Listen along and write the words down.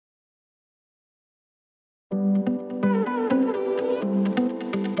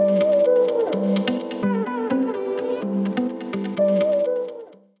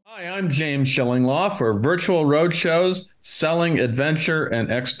James Shillinglaw for Virtual Roadshows, Selling Adventure and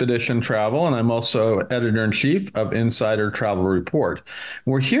Expedition Travel, and I'm also editor-in-chief of Insider Travel Report.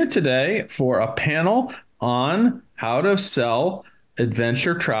 We're here today for a panel on how to sell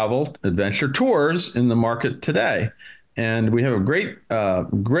adventure travel, adventure tours in the market today. And we have a great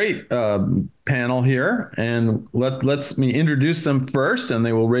panel here, and let me introduce them first, and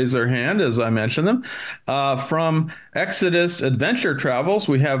they will raise their hand as I mention them. From Exodus Adventure Travels,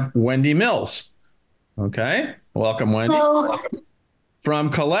 we have Wendy Mills. Okay, welcome, Wendy. Hello.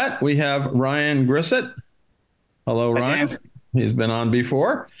 From Colette, we have Ryan Grissett. Hello, Ryan. Hi, he's been on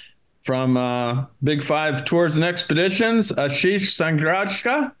before. From Big Five Tours and Expeditions, Ashish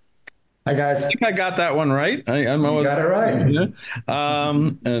Sangrajka. Hi, guys. I think I got that one right. You got it right. And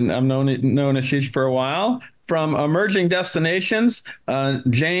I've known Ashish for a while. From Emerging Destinations,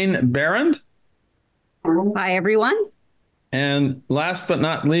 Jane Barrand. Hi, everyone. And last but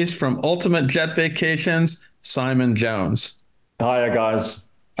not least, from Ultimate Jet Vacations, Simon Jones. Hi, guys.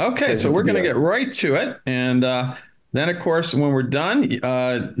 Okay, so we're going to get right to it. And then, of course, when we're done,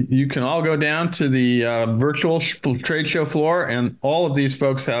 you can all go down to the virtual trade show floor, and all of these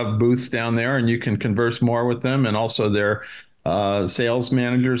folks have booths down there, and you can converse more with them and also their sales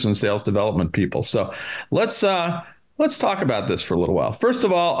managers and sales development people. So let's talk about this for a little while. First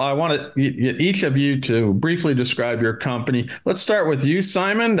of all, I want to get each of you to briefly describe your company. Let's start with you,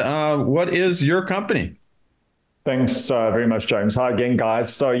 Simon. What is your company? Thanks very much, James. Hi again,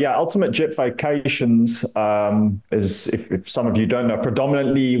 guys. So yeah, Ultimate Jet Vacations is, if some of you don't know,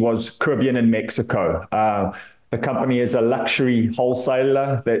 predominantly was Caribbean and Mexico. The company is a luxury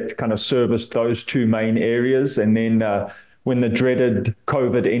wholesaler that kind of serviced those two main areas. And then when the dreaded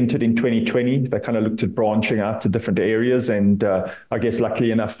COVID entered in 2020, they kind of looked at branching out to different areas. And I guess luckily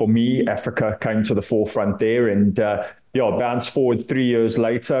enough for me, Africa came to the forefront there. And bounce forward 3 years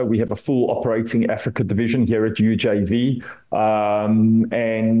later, we have a full operating Africa division here at UJV.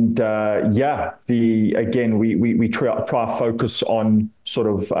 We try focus on sort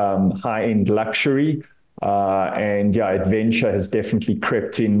of high-end luxury. Adventure has definitely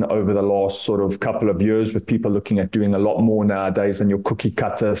crept in over the last sort of couple of years, with people looking at doing a lot more nowadays than your cookie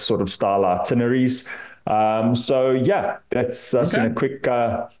cutter sort of style itineraries. That's us in a quick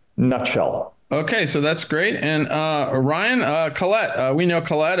nutshell. Okay, so that's great. And Ryan, Colette, we know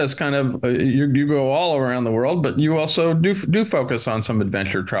Colette is kind of, you go all around the world, but you also do focus on some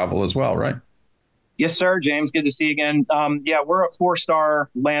adventure travel as well, right? Yes, sir. James, good to see you again. We're a 4-star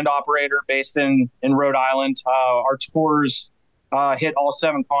land operator based in Rhode Island. Our tours hit all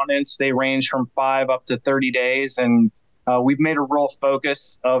 7 continents. They range from 5 up to 30 days. And we've made a real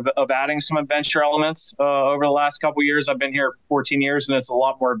focus of adding some adventure elements over the last couple of years. I've been here 14 years, and it's a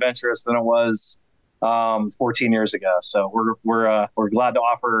lot more adventurous than it was 14 years ago. So we're glad to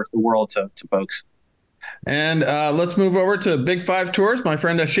offer the world to folks. And let's move over to Big Five Tours. My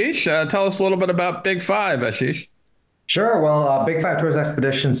friend Ashish, tell us a little bit about Big Five, Ashish. Sure. Well, Big Five Tours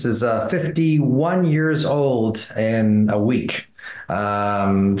Expeditions is 51 years old in a week.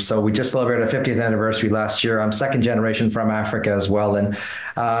 So we just celebrated a 50th anniversary last year. I'm second generation from Africa as well. And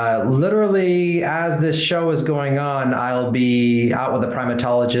literally, as this show is going on, I'll be out with a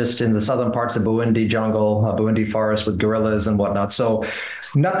primatologist in the southern parts of Burundi jungle, Burundi forest with gorillas and whatnot. So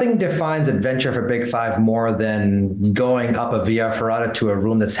nothing defines adventure for Big Five more than going up a Via Ferrata to a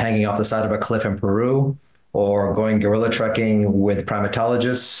room that's hanging off the side of a cliff in Peru, or going gorilla trekking with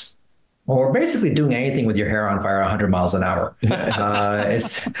primatologists, or basically doing anything with your hair on fire 100 miles an hour.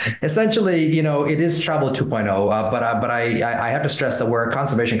 It's essentially, it is travel 2.0, but I have to stress that we're a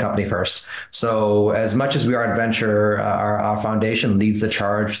conservation company first. So as much as we are adventure, our foundation leads the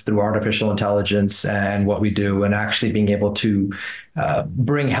charge through artificial intelligence and what we do, and actually being able to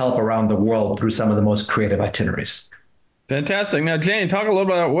bring help around the world through some of the most creative itineraries. Fantastic. Now, Jane, talk a little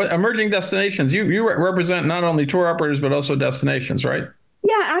bit about what emerging destinations. You represent not only tour operators, but also destinations, right?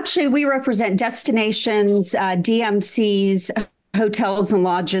 Yeah, actually, we represent destinations, DMCs, hotels and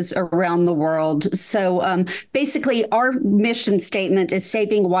lodges around the world. So basically, our mission statement is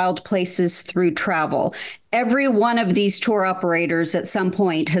saving wild places through travel. Every one of these tour operators at some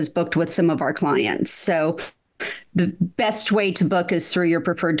point has booked with some of our clients. So the best way to book is through your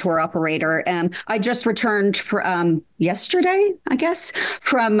preferred tour operator. And I just returned yesterday, I guess,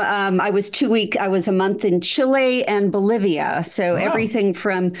 from I was a month in Chile and Bolivia. So wow. Everything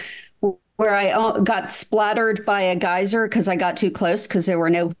from where I got splattered by a geyser because I got too close because there were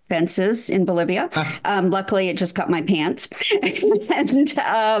no fences in Bolivia. Luckily, it just got my pants. And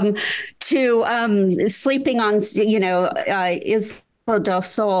to sleeping on, Isla del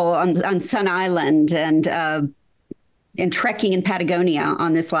Sol on Sun Island, and and trekking in Patagonia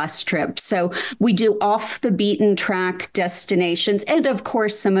on this last trip. So we do off the beaten track destinations, and of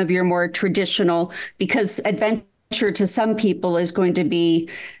course, some of your more traditional, because adventure to some people is going to be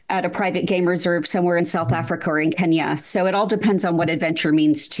at a private game reserve somewhere in South Africa or in Kenya. So it all depends on what adventure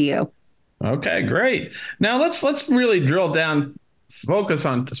means to you. Okay, great. Now let's really drill down, focus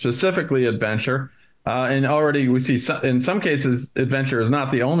on specifically adventure. And already we see in some cases, adventure is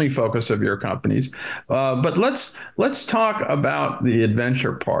not the only focus of your companies. But let's talk about the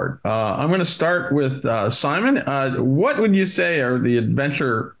adventure part. I'm going to start with Simon. What would you say are the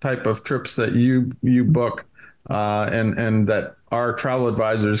adventure type of trips that you book and that our travel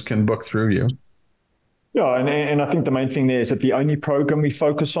advisors can book through you? Yeah, and I think the main thing there is that the only program we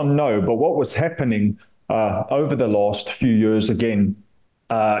focus on, no. But what was happening over the last few years, again,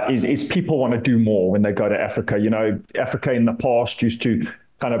 is people want to do more when they go to Africa. You know, Africa in the past used to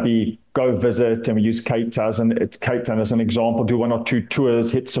kind of be go visit, and we use Cape Town as an example, do 1 or 2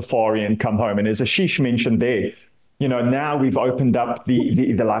 tours, hit safari and come home. And as Ashish mentioned there, you know, now we've opened up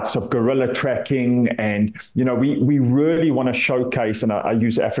the likes of gorilla tracking, and, you know, we really want to showcase, and I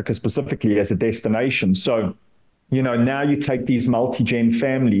use Africa specifically as a destination. So, you know, now you take these multi-gen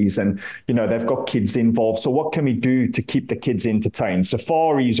families and, you know, they've got kids involved. So what can we do to keep the kids entertained?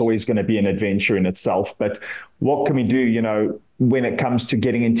 Safari is always going to be an adventure in itself, but what can we do, you know, when it comes to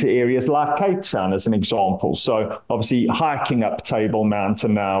getting into areas like Cape Town as an example? So obviously hiking up Table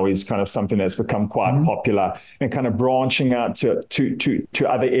Mountain now is kind of something that's become quite popular, and kind of branching out to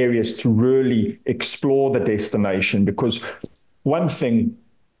other areas to really explore the destination. Because one thing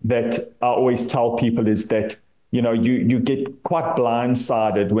that I always tell people is that, you know, you get quite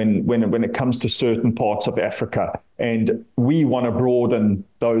blindsided when it comes to certain parts of Africa, and we want to broaden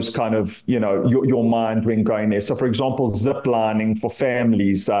those kind of, you know, your mind when going there. So, for example, zip lining for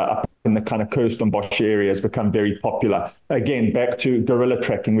families up in the kind of Kirstenbosch area has become very popular. Again, back to gorilla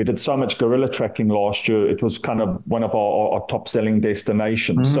tracking. We did so much gorilla tracking last year; it was kind of one of our top selling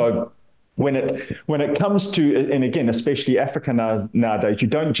destinations. So when it comes to, and again, especially Africa nowadays, you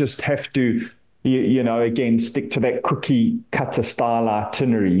don't just have to, you know, again, stick to that cookie cutter style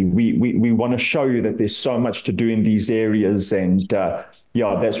itinerary. We want to show you that there's so much to do in these areas. And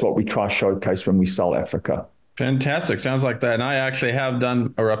yeah, that's what we try to showcase when we sell Africa. Fantastic. Sounds like that. And I actually have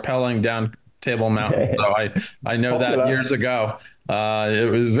done a rappelling down Table Mountain. So I know that years ago. It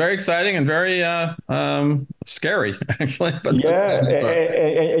was very exciting and very scary, actually. But yeah,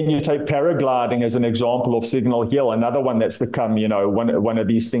 and you take paragliding as an example of Signal Hill, another one that's become, you know, one of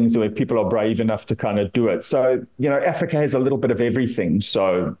these things where people are brave enough to kind of do it. So, you know, Africa has a little bit of everything.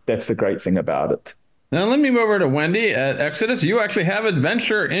 So that's the great thing about it. Now, let me move over to Wendy at Exodus. You actually have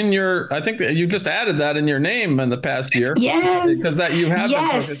adventure in your, I think you just added that in your name in the past year. Yes. Because that you have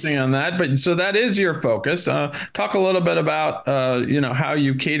been focusing on that. But so that is your focus. Talk a little bit about, you know, how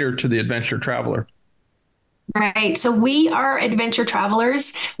you cater to the adventure traveler. Right. So we are adventure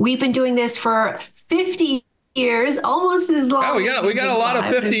travelers. We've been doing this for 50 years, almost as long. Oh, we got a lot of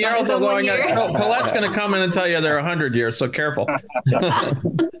 50-year-olds. Colette's going to come in and tell you they're 100 years. So careful.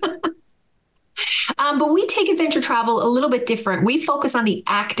 But we take adventure travel a little bit different. We focus on the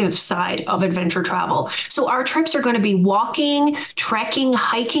active side of adventure travel. So our trips are going to be walking, trekking,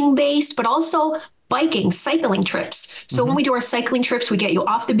 hiking based, but also biking, cycling trips. So when we do our cycling trips, we get you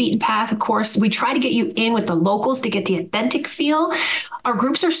off the beaten path. Of course, we try to get you in with the locals to get the authentic feel. Our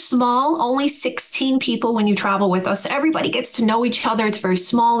groups are small, only 16 people when you travel with us. Everybody gets to know each other. It's very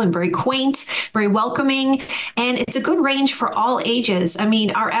small and very quaint, very welcoming, and it's a good range for all ages. I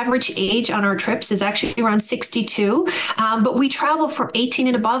mean, our average age on our trips is actually around 62, but we travel from 18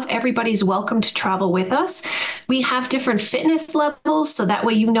 and above. Everybody's welcome to travel with us. We have different fitness levels, so that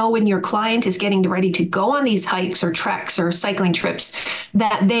way you know when your client is getting ready to go on these hikes or treks or cycling trips,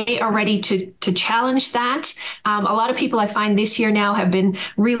 that they are ready to challenge that. A lot of people I find this year now have been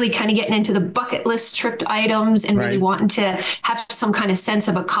really kind of getting into the bucket list trip items and really wanting to have some kind of sense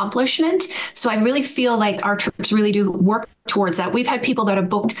of accomplishment. So I really feel like our trips really do work towards that. We've had people that have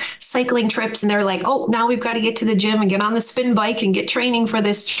booked cycling trips and they're like, oh, now we've got to get to the gym and get on the spin bike and get training for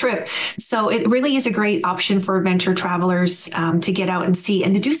this trip. So it really is a great option for adventure travelers to get out and see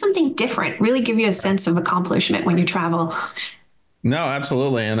and to do something different, really give you a sense of accomplishment when you travel. No,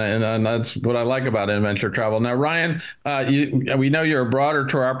 absolutely. And that's what I like about adventure travel. Now, Ryan, we know you're a broader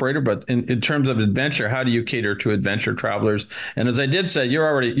tour operator, but in terms of adventure, how do you cater to adventure travelers? And as I did say,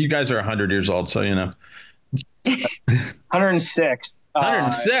 you guys are 100 years old. So, you know. 106.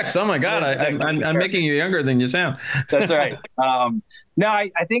 106. Oh my God. I'm making you younger than you sound. That's right. No,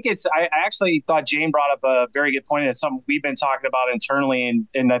 I think I actually thought Jane brought up a very good point. It's something we've been talking about internally.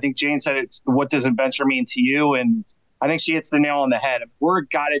 And I think Jane said, what does adventure mean to you? And I think she hits the nail on the head. We're a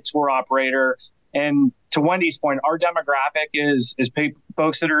guided tour operator. And to Wendy's point, our demographic is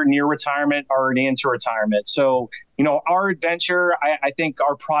folks that are near retirement, already into retirement. So, our adventure, I think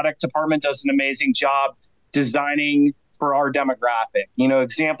our product department does an amazing job designing for our demographic.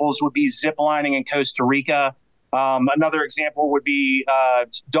 Examples would be zip lining in Costa Rica. Another example would be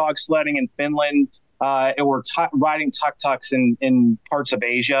dog sledding in Finland, or riding tuk-tuks in parts of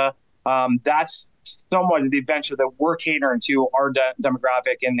Asia. That's somewhat of the adventure that we're catering to our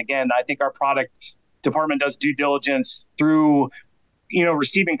demographic. And again, I think our product department does due diligence through,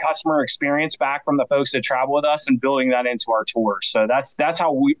 receiving customer experience back from the folks that travel with us and building that into our tours. So that's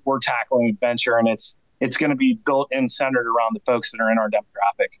how we're tackling adventure, and it's going to be built and centered around the folks that are in our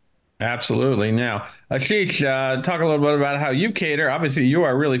demographic. Absolutely. Now, Ashish, talk a little bit about how you cater. Obviously, you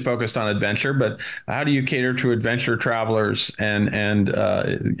are really focused on adventure, but how do you cater to adventure travelers? And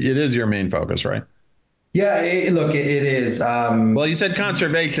it is your main focus, right? Yeah, look, it is. Well, you said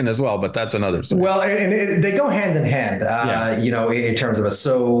conservation as well, but that's another thing. Well, and they go hand in hand, in terms of us.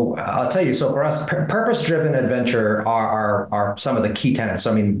 So I'll tell you, so for us, purpose-driven adventure are some of the key tenets.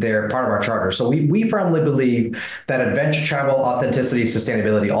 I mean, they're part of our charter. So we firmly believe that adventure travel, authenticity,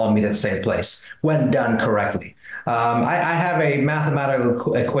 sustainability all meet at the same place when done correctly. I have a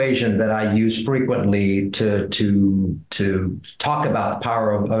mathematical equation that I use frequently to talk about the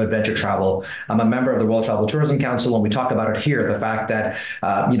power of adventure travel. I'm a member of the World Travel Tourism Council, and we talk about it here, the fact that,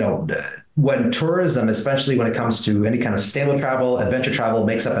 when tourism, especially when it comes to any kind of sustainable travel, adventure travel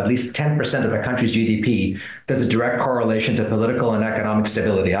makes up at least 10% of a country's GDP, there's a direct correlation to political and economic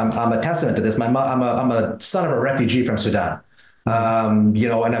stability. I'm a testament to this. I'm a son of a refugee from Sudan.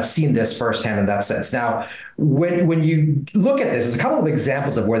 And I've seen this firsthand in that sense. Now, when you look at this, there's a couple of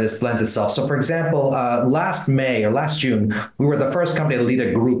examples of where this blends itself. So, for example, last June, we were the first company to lead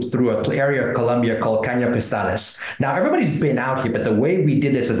a group through an area of Colombia called Caño Cristales. Now, everybody's been out here, but the way we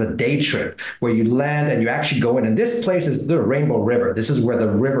did this is a day trip where you land and you actually go in. And this place is the Rainbow River. This is where the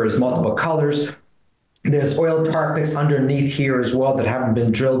river is multiple colors. There's oil tar pits underneath here as well that haven't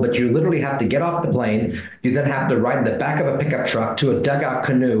been drilled, but you literally have to get off the plane. You then have to ride in the back of a pickup truck to a dugout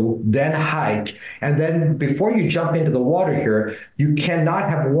canoe, then hike. And then before you jump into the water here, you cannot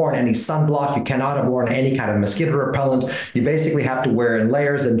have worn any sunblock. You cannot have worn any kind of mosquito repellent. You basically have to wear in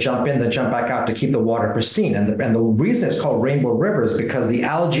layers and jump in, then jump back out to keep the water pristine. And the reason it's called Rainbow River is because the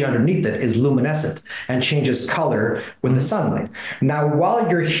algae underneath it is luminescent and changes color with the sunlight. Now, while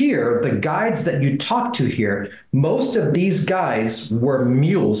you're here, the guides that you talk to here, most of these guys were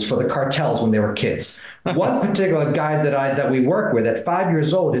mules for the cartels when they were kids. One particular guy that we work with, at 5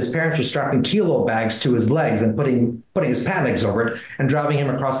 years old, his parents were strapping kilo bags to his legs and putting his pant legs over it and driving him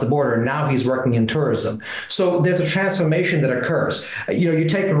across the border. And now he's working in tourism. So there's a transformation that occurs. You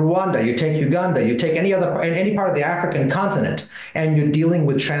take Rwanda, you take Uganda, you take any part of the African continent, and you're dealing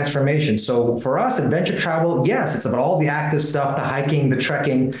with transformation. So for us, adventure travel, yes, it's about all the active stuff, the hiking, the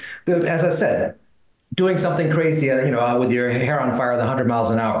trekking, as I said, doing something crazy, with your hair on fire at 100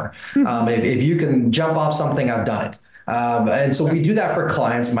 miles an hour. If you can jump off something, I've done it. And so we do that for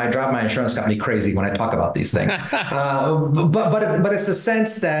clients. My insurance company crazy when I talk about these things. But it's the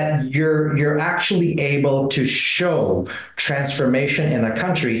sense that you're actually able to show transformation in a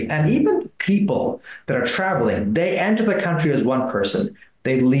country, and even people that are traveling, they enter the country as one person,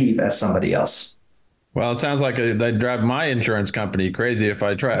 they leave as somebody else. Well, it sounds like they'd drive my insurance company crazy if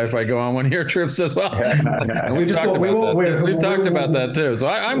I go on one of your trips as well. We've talked about that too. So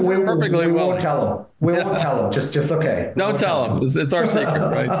I'm perfectly willing. We won't tell them. We won't tell them. Just okay. Don't tell them. It's our secret,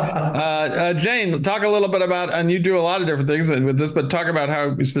 right? Jane, talk a little bit about, and you do a lot of different things with this, but talk about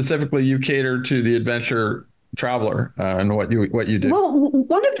how specifically you cater to the adventure traveler and what you do. Well,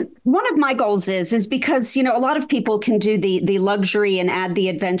 one of my goals is because a lot of people can do the luxury and add the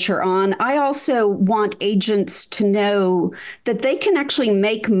adventure on. I also want agents to know that they can actually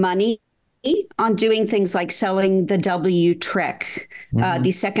make money on doing things like selling the W Trek,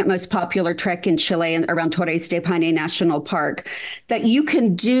 the second most popular trek in Chile and around Torres del Paine National Park. That you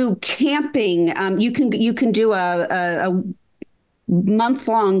can do camping. You can do a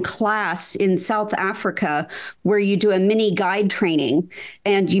month-long class in South Africa where you do a mini guide training,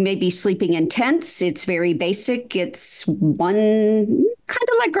 and you may be sleeping in tents. It's very basic. It's one kind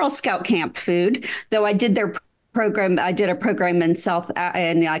of like Girl Scout camp food, though I did a program in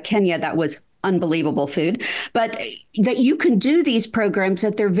Kenya that was unbelievable food, but that you can do these programs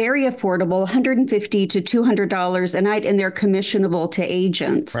that they're very affordable, $150 to $200 a night, and they're commissionable to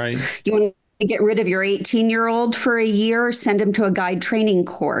agents. Right. You want get rid of your 18-year-old for a year, send him to a guide training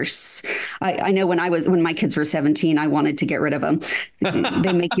course. I know when my kids were 17, I wanted to get rid of them.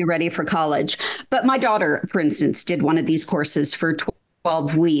 They make you ready for college. But my daughter, for instance, did one of these courses for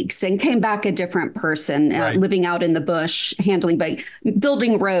 12 weeks and came back a different person, right. Living out in the bush,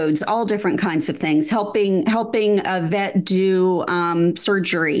 building roads, all different kinds of things, helping a vet do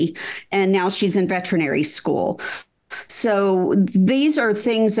surgery. And now she's in veterinary school. So these are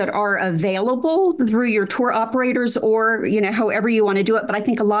things that are available through your tour operators or, however you want to do it. But I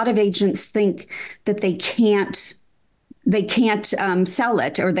think a lot of agents think that they can't sell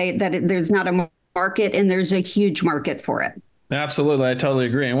it, or there's not a market, and there's a huge market for it. Absolutely. I totally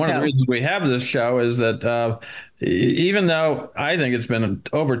agree. And one of the reasons we have this show is that even though I think it's been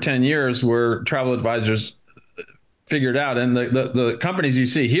over 10 years where travel advisors figured out, and the companies you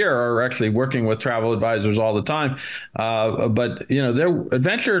see here are actually working with travel advisors all the time. But, their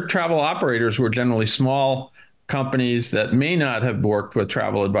adventure travel operators were generally small companies that may not have worked with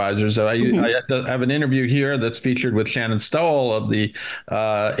travel advisors. So I have an interview here that's featured with Shannon Stowell of the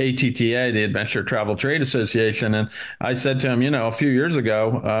ATTA, the Adventure Travel Trade Association. And I said to him, a few years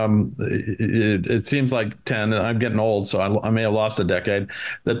ago, it seems like 10, I'm getting old, so I may have lost a decade,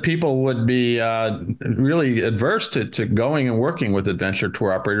 that people would be really adverse to going and working with adventure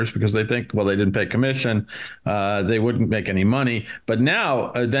tour operators because they think, well, they didn't pay commission, they wouldn't make any money. But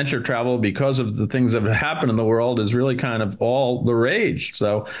now adventure travel, because of the things that have happened in the world, is really kind of all the rage.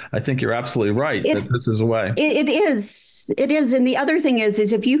 So I think you're absolutely right that this is a way. It is. And the other thing is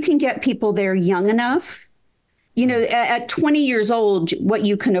if you can get people there young enough, at 20 years old, what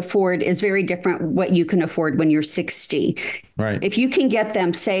you can afford is very different what you can afford when you're 60. Right. If you can get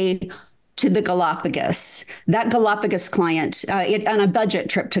them, say, to the Galapagos, that Galapagos client on a budget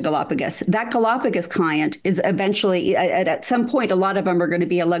trip to Galapagos, that Galapagos client is eventually, at some point, a lot of them are going to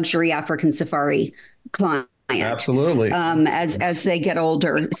be a luxury African safari client. Absolutely. As they get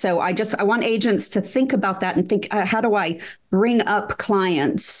older. So I want agents to think about that and think, how do I bring up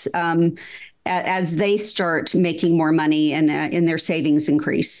clients as they start making more money and in their savings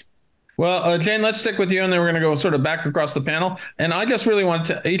increase? Well, Jane, let's stick with you, and then we're going to go sort of back across the panel. And I just really want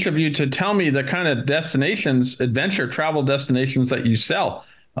each of you to tell me the kind of destinations, adventure travel destinations that you sell.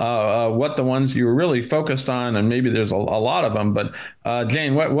 What the ones you're really focused on, and maybe there's a lot of them. But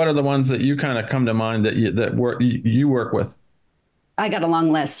Jane, what are the ones that you kind of come to mind that you work with? I got a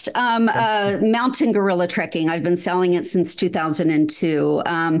long list. Mountain gorilla trekking. I've been selling it since 2002. So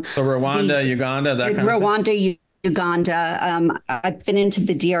Rwanda, Uganda, that kind of thing? Rwanda, Uganda. I've been into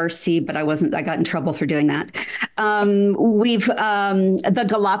the DRC, but I got in trouble for doing that. We've the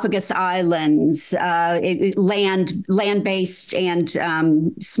Galapagos Islands, land-based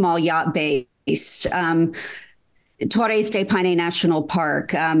and small yacht-based. Torres del Paine National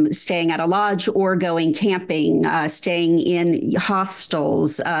Park, staying at a lodge or going camping, staying in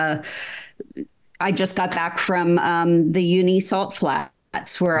hostels. I just got back from the Uni Salt Flat,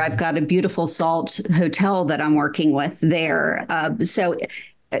 where I've got a beautiful salt hotel that I'm working with there. So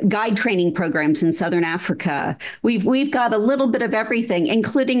guide training programs in Southern Africa. We've got a little bit of everything,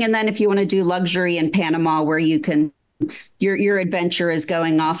 including, and then if you want to do luxury in Panama, where you can, your adventure is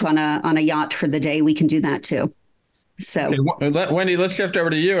going off on a yacht for the day, we can do that too. So, okay, Wendy, let's shift over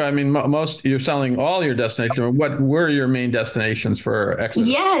to you. I mean, you're selling all your destinations. What were your main destinations for Exodus?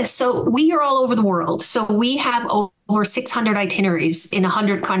 Yes, so we are all over the world. So we have over 600 itineraries in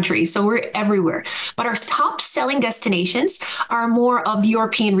 100 countries. So we're everywhere. But our top selling destinations are more of the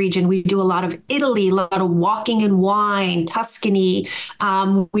European region. We do a lot of Italy, a lot of walking and wine, Tuscany.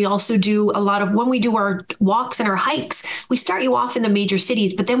 We also do a lot of, when we do our walks and our hikes, we start you off in the major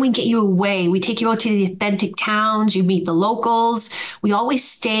cities, but then we get you away. We take you out to the authentic towns. You meet the locals. We always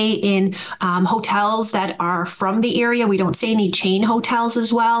stay in hotels that are from the area. We don't stay in any chain hotels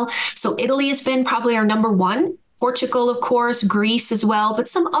as well. So Italy has been probably our number one. Portugal, of course, Greece as well, but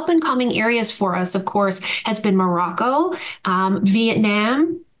some up and coming areas for us, of course, has been Morocco,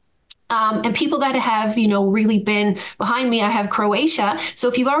 Vietnam, and people that have, really been behind me. I have Croatia. So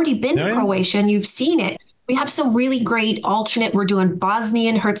if you've already been to Croatia and you've seen it, we have some really great alternate. We're doing Bosnia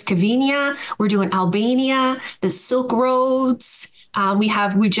and Herzegovina. We're doing Albania, the Silk Roads.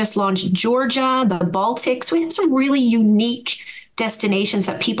 We just launched Georgia, the Baltics. We have some really unique destinations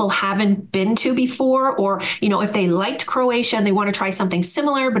that people haven't been to before, or, if they liked Croatia and they want to try something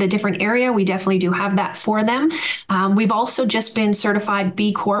similar, but a different area, we definitely do have that for them. We've also just been certified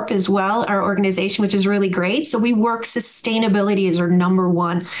B Corp as well, our organization, which is really great. So we work sustainability as our number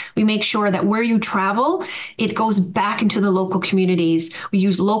one. We make sure that where you travel, it goes back into the local communities. We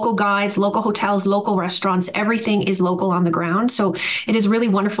use local guides, local hotels, local restaurants. Everything is local on the ground. So it is really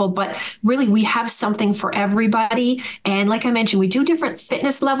wonderful. But really, we have something for everybody. And like I mentioned, we do different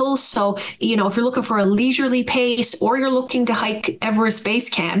fitness levels. So, if you're looking for a leisurely pace or you're looking to hike Everest Base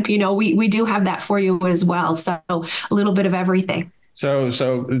Camp, we do have that for you as well. So a little bit of everything. So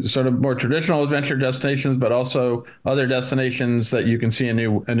sort of more traditional adventure destinations, but also other destinations that you can see in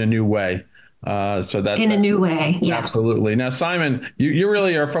a new way. So that in a new way. Yeah, absolutely. Now, Simon, you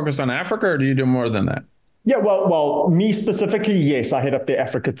really are focused on Africa, or do you do more than that? Yeah, well, me specifically, yes, I head up the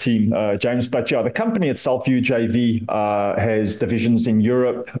Africa team, James. But yeah, the company itself, UJV, has divisions in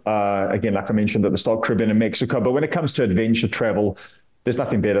Europe. Again, like I mentioned at the start, Caribbean and Mexico. But when it comes to adventure travel, there's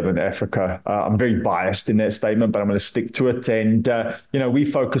nothing better than Africa. I'm very biased in that statement, but I'm going to stick to it. And, we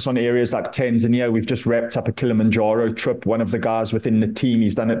focus on areas like Tanzania. We've just wrapped up a Kilimanjaro trip. One of the guys within the team,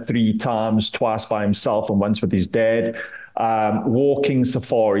 he's done it 3 times, twice by himself and once with his dad. Walking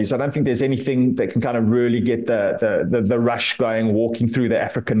safaris. I don't think there's anything that can kind of really get the rush going. Walking through the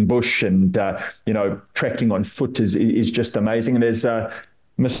African bush and, trekking on foot is just amazing. And there's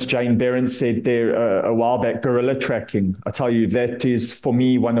Miss Jane Barron said there a while back, gorilla trekking. I tell you, that is for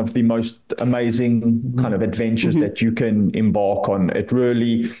me one of the most amazing kind of adventures that you can embark on. It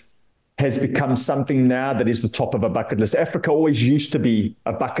really has become something now that is the top of a bucket list. Africa always used to be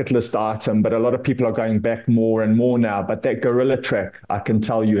a bucket list item, but a lot of people are going back more and more now. But that gorilla trek, I can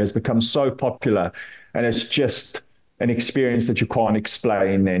tell you, has become so popular, and it's just an experience that you can't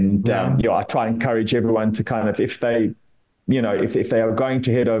explain. And I try and encourage everyone to kind of, if they are going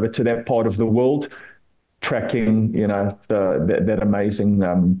to head over to that part of the world, trekking, that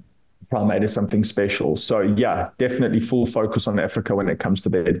amazing primate is something special. So yeah, definitely full focus on Africa when it comes to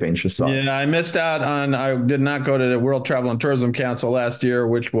the adventure side. Yeah, I did not go to the World Travel and Tourism Council last year,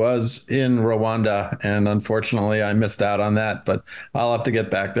 which was in Rwanda. And unfortunately I missed out on that, but I'll have to get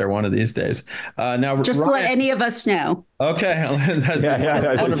back there one of these days. Now, just Ryan, let any of us know. Okay.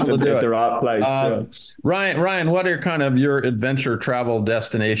 That's wonderful to do it. The right place. Ryan, what are kind of your adventure travel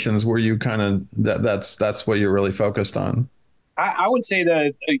destinations where you kind of, that's what you're really focused on? I would say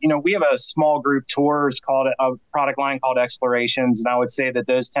that, we have a small group tours called a product line called Explorations. And I would say that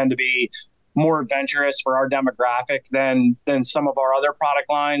those tend to be more adventurous for our demographic than some of our other product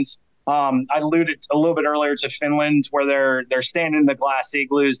lines. I alluded a little bit earlier to Finland, where they're staying in the glass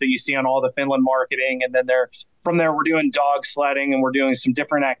igloos that you see on all the Finland marketing. And then from there, we're doing dog sledding and we're doing some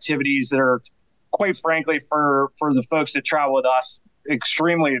different activities that are, quite frankly, for the folks that travel with us,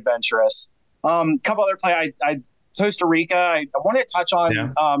 extremely adventurous. Couple other Costa Rica, I want to touch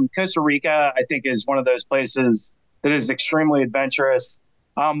on Costa Rica, I think is one of those places that is extremely adventurous.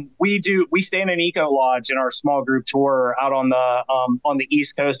 We stay in an eco lodge in our small group tour out on the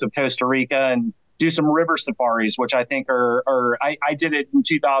east coast of Costa Rica and do some river safaris, which I think I did it in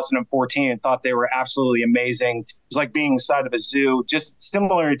 2014 and thought they were absolutely amazing. It's like being inside of a zoo, just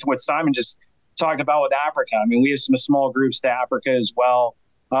similar to what Simon just talked about with Africa. I mean, we have some small groups to Africa as well.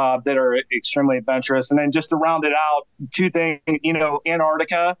 That are extremely adventurous. And then just to round it out, 2 things,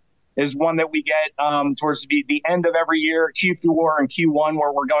 Antarctica is one that we get towards the end of every year, Q4 and Q1,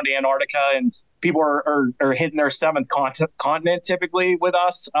 where we're going to Antarctica, and people are hitting their 7th continent typically with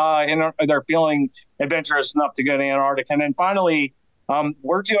us, and they're feeling adventurous enough to go to Antarctica. And then finally,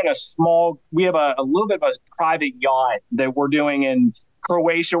 we're doing we have a little bit of a private yacht that we're doing in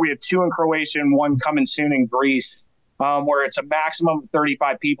Croatia. We have 2 in Croatia and 1 coming soon in Greece. Where it's a maximum of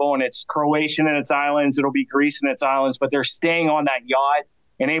 35 people, and it's Croatian and its islands. It'll be Greece and its islands, but they're staying on that yacht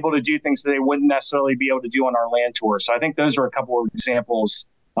and able to do things that they wouldn't necessarily be able to do on our land tour. So I think those are a couple of examples.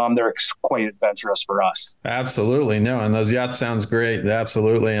 They're quite adventurous for us. Absolutely. No, and those yachts sounds great.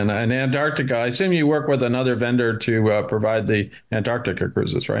 Absolutely. And Antarctica, I assume you work with another vendor to provide the Antarctica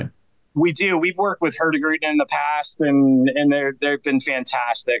cruises, right? We do. We've worked with Hurtigruten in the past, and they've been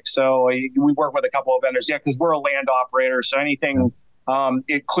fantastic. So we work with a couple of vendors, because we're a land operator. So anything,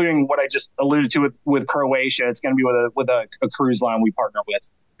 including what I just alluded to with Croatia, it's going to be with a cruise line we partner with.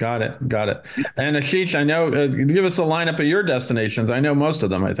 Got it. And Ashish, I know, give us a lineup of your destinations. I know most of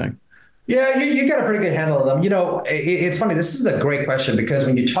them, I think. Yeah, you got a pretty good handle of them. It's funny. This is a great question, because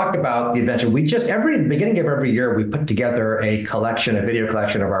when you talk about the adventure, beginning of every year, we put together a video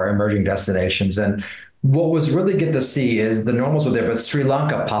collection of our emerging destinations. And What was really good to see is the normals were there, but Sri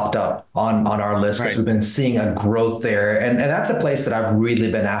Lanka popped up on our list because we've been seeing a growth there. And that's a place that I've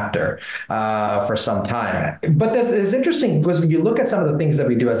really been after for some time. But it's interesting because when you look at some of the things that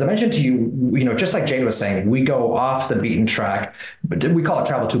we do, as I mentioned to you, just like Jane was saying, we go off the beaten track, but we call it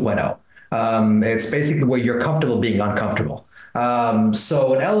Travel 2.0. It's basically where you're comfortable being uncomfortable.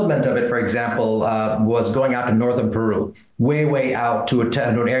 So an element of it, for example, was going out to northern Peru, way out to an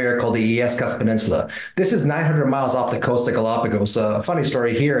area called the Illescas Peninsula. This is 900 miles off the coast of Galapagos. A funny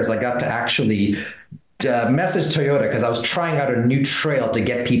story here is I got to actually message Toyota because I was trying out a new trail to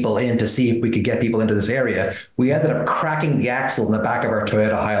get people in to see if we could get people into this area. We ended up cracking the axle in the back of our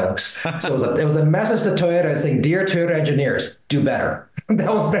Toyota Hilux. So it was a message to Toyota saying, "Dear Toyota engineers, do better."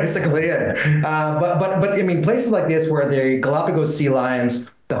 That was basically it. But I mean, places like this where the Galapagos sea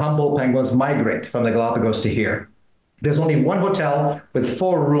lions, the Humboldt penguins migrate from the Galapagos to here. There's only one hotel with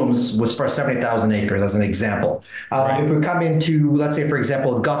 4 rooms was for 70,000 acres, as an example. If we come into, let's say, for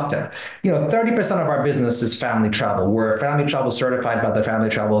example, Gokta, 30% of our business is family travel. We're family travel certified by the Family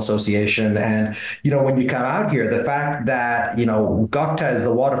Travel Association. And, when you come out here, the fact that, Gokta is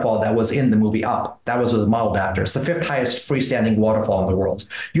the waterfall that was in the movie Up, that was modeled after. It's the 5th highest freestanding waterfall in the world.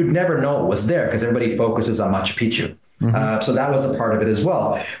 You'd never know it was there because everybody focuses on Machu Picchu. So that was a part of it as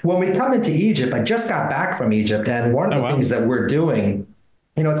well. When we come into Egypt, I just got back from Egypt, and one of the things that we're doing,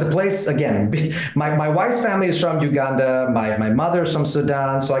 it's a place, again, my wife's family is from Uganda, my mother's from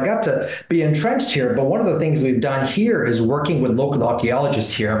Sudan, so I got to be entrenched here. But one of the things we've done here is working with local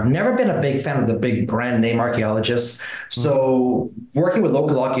archaeologists here. I've never been a big fan of the big brand name archaeologists. So working with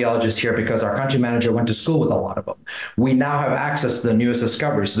local archaeologists here, because our country manager went to school with a lot of them, we now have access to the newest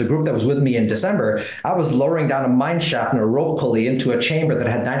discoveries. So the group that was with me in December, I was lowering down a mine shaft and a rope pulley into a chamber that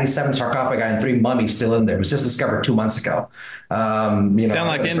had 97 sarcophagi and 3 mummies still in there. It was just discovered 2 months ago. Sound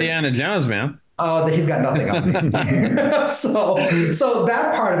like Indiana Jones, man. Oh, he's got nothing on me. So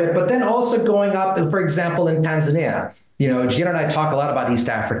that part of it, but then also going up, for example, in Tanzania. Gina and I talk a lot about East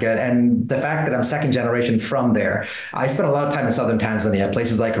Africa, and the fact that I'm 2nd generation from there. I spent a lot of time in southern Tanzania,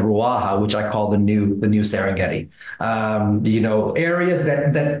 places like Ruaha, which I call the new Serengeti. Areas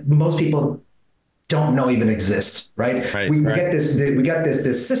that most people don't know even exist, right? We get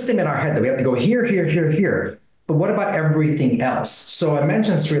this system in our head that we have to go here, here, here, here. But what about everything else? So I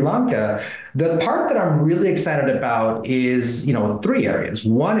mentioned Sri Lanka. The part that I'm really excited about is, 3 areas.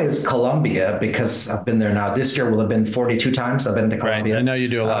 One is Colombia, because I've been there now. This year will have been 42 times I've been to Colombia. Right. I know you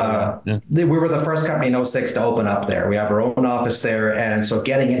do a lot of that. Yeah. We were the first company in '06 to open up there. We have our own office there. And so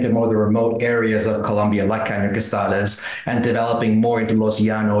getting into more of the remote areas of Colombia, like Caño Cristales, and developing more into Los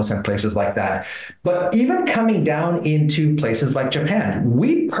Llanos and places like that. But even coming down into places like Japan,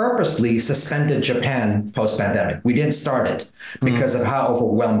 we purposely suspended Japan post-pandemic. We didn't start it because of how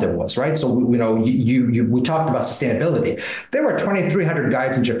overwhelmed it was, right? So we talked about sustainability. There were 2,300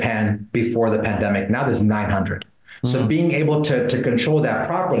 guides in Japan before the pandemic. Now there's 900. So being able to control that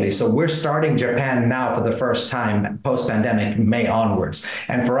properly. So we're starting Japan now for the first time post-pandemic, May onwards.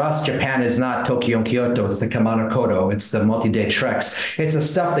 And for us, Japan is not Tokyo and Kyoto. It's the Kamanakoto. It's the multi-day treks. It's the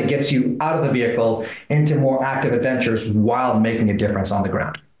stuff that gets you out of the vehicle into more active adventures while making a difference on the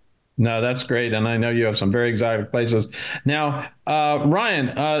ground. No, that's great, and I know you have some very exotic places. Now,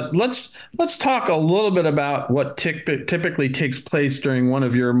 Ryan, let's talk a little bit about what typically takes place during one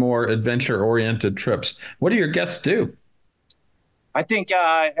of your more adventure-oriented trips. What do your guests do? I think,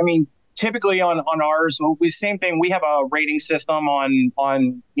 typically on ours, same thing. We have a rating system on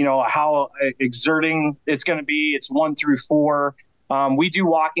how exerting it's going to be. It's 1 through 4. We do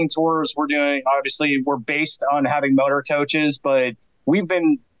walking tours. We're based on having motor coaches, but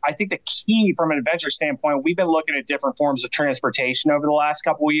I think the key from an adventure standpoint, we've been looking at different forms of transportation over the last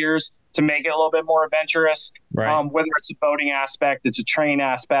couple of years to make it a little bit more adventurous. Right. Whether it's a boating aspect, it's a train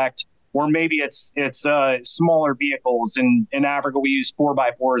aspect, or maybe it's smaller vehicles. In Africa, we use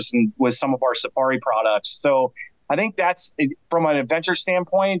 4x4s with some of our safari products. So I think that's, from an adventure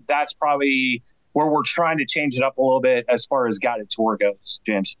standpoint, that's probably where we're trying to change it up a little bit as far as guided tour goes,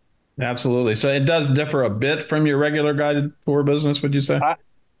 James. Absolutely. So it does differ a bit from your regular guided tour business, would you say?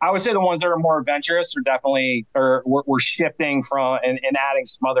 I would say the ones that are more adventurous are definitely, we're shifting from and adding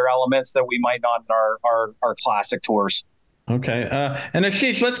some other elements that we might not in our classic tours. Okay. And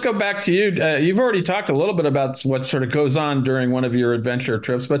Ashish, let's go back to you. You've already talked a little bit about what sort of goes on during one of your adventure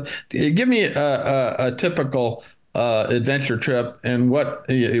trips, but give me a typical adventure trip and what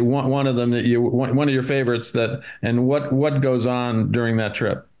one of them one of your favorites and what goes on during that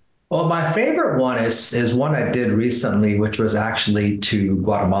trip. Well, my favorite one is one I did recently, which was actually to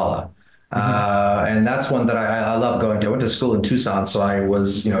Guatemala. And that's one that I love going to. I went to school in Tucson, so I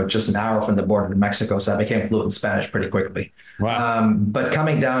was, just an hour from the border to Mexico, so I became fluent in Spanish pretty quickly. Wow. But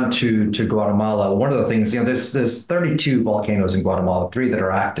coming down to Guatemala, one of the things, there's 32 volcanoes in Guatemala, 3 that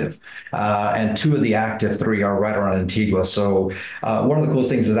are active, and 2 of the active 3 are right around Antigua. So one of the coolest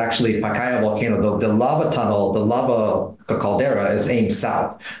things is actually Pacaya volcano. The lava tunnel, the lava caldera is aimed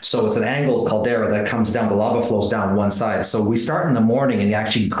south. So it's an angled caldera that comes down. The lava flows down one side. So we start in the morning and you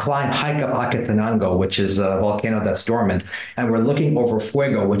actually hike up Acatenango, which is a volcano that's dormant. And we're looking over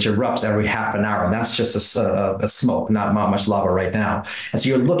Fuego, which erupts every half an hour. And that's just a smoke, not much lava right now. And so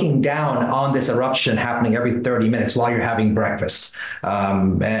you're looking down on this eruption happening every 30 minutes while you're having breakfast.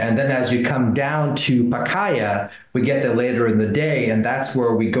 And then as you come down to Pacaya, we get there later in the day, and that's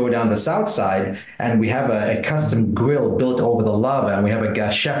where we go down the south side, and we have a custom grill built over the lava, and we have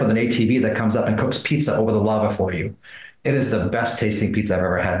a chef with an ATV that comes up and cooks pizza over the lava for you. It is the best tasting pizza I've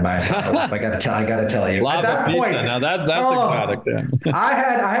ever had in my entire life. I gotta tell you. Lava At that pizza. point, Now that's exotic. Yeah. I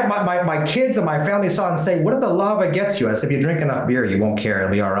had my kids and my family saw and say, "What if the lava gets you?" I said, "If you drink enough beer, you won't care.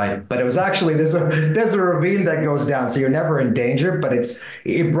 It'll be all right." But it was actually there's a ravine that goes down, so you're never in danger. But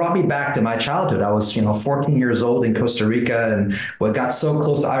it brought me back to my childhood. I was 14 years old in Costa Rica, and we got so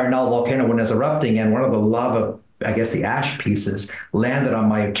close to Arenal volcano when it was erupting, and one of the lava, I guess the ash pieces, landed on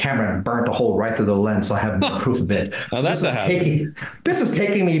my camera and burnt a hole right through the lens, so I have no proof of it. Now that's this is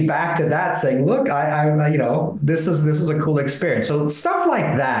taking me back to that, saying, look, this is a cool experience. So stuff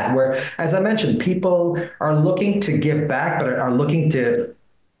like that, where, as I mentioned, people are looking to give back, but are looking to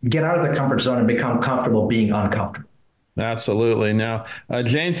get out of the comfort zone and become comfortable being uncomfortable. Absolutely. Now,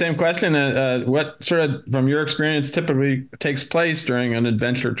 Jane, same question. What sort of, from your experience, typically takes place during an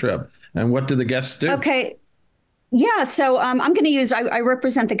adventure trip, and what do the guests do? Okay. Yeah, so I'm going to use, I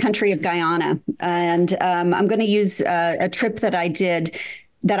represent the country of Guyana, and I'm going to use a trip that I did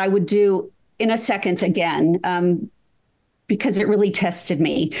that I would do in a second again, because it really tested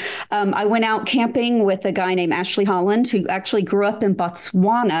me. I went out camping with a guy named Ashley Holland, who actually grew up in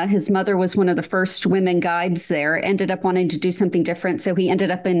Botswana. His mother was one of the first women guides there, ended up wanting to do something different. So he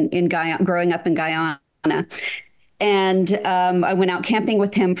ended up in Guyana, growing up in Guyana. And I went out camping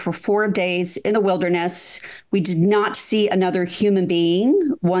with him for 4 days in the wilderness. We did not see another human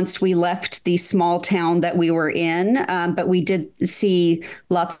being once we left the small town that we were in, but we did see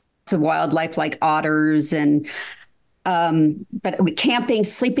lots of wildlife like otters and camping,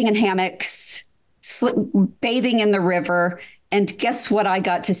 sleeping in hammocks, bathing in the river. And guess what I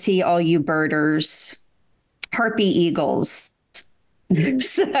got to see, all you birders? Harpy eagles.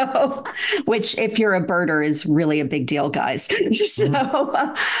 So, which if you're a birder is really a big deal, guys. So,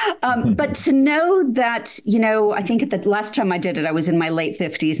 but to know that, I think at the last time I did it, I was in my late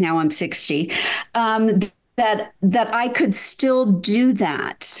 50s. Now I'm 60. That I could still do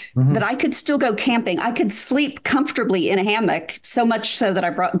that, that I could still go camping. I could sleep comfortably in a hammock, so much so that I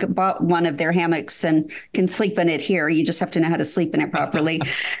bought one of their hammocks and can sleep in it here. You just have to know how to sleep in it properly.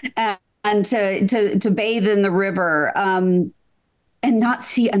 And to bathe in the river, and not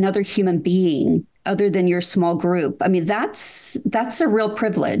see another human being other than your small group. I mean, that's a real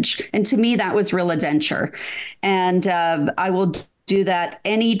privilege. And to me, that was real adventure. And I will do that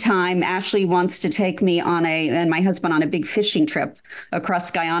anytime Ashley wants to take me and my husband on a big fishing trip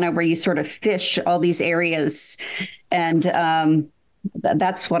across Guyana, where you sort of fish all these areas. And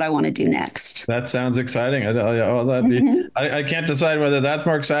that's what I want to do next. That sounds exciting. I can't decide whether that's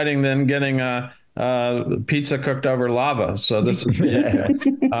more exciting than getting pizza cooked over lava. So this is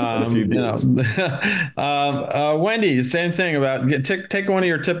Wendy, same thing about take one of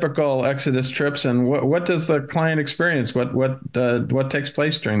your typical Exodus trips, and what does the client experience? What takes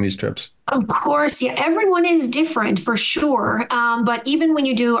place during these trips? Of course, yeah, everyone is different for sure. But even when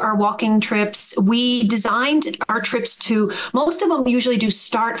you do our walking trips, we designed our trips to, most of them usually do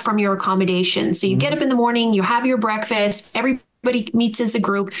start from your accommodation. So you get up in the morning, you have your breakfast, everybody meets as a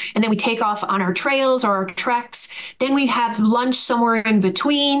group, and then we take off on our trails or our treks. Then we have lunch somewhere in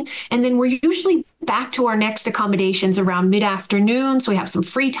between, and then we're usually back to our next accommodations around mid-afternoon. So we have some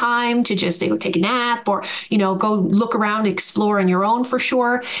free time to just take a nap or, go look around, explore on your own for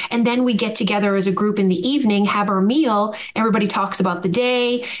sure. And then we get together as a group in the evening, have our meal, everybody talks about the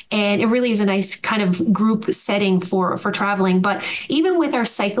day. And it really is a nice kind of group setting for traveling. But even with our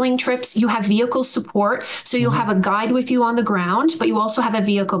cycling trips, you have vehicle support. So you'll have a guide with you on the ground, but you also have a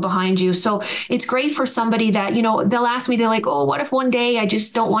vehicle behind you. So it's great for somebody that, they'll ask me, they're like, oh, what if one day I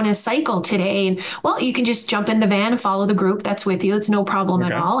just don't want to cycle today? And Well, you can just jump in the van and follow the group that's with you. It's no problem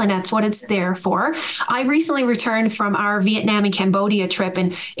at all. And that's what it's there for. I recently returned from our Vietnam and Cambodia trip,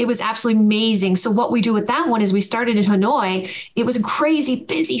 and it was absolutely amazing. So what we do with that one is we started in Hanoi. It was a crazy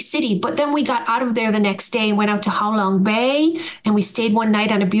busy city, but then we got out of there the next day and went out to Ha Long Bay, and we stayed one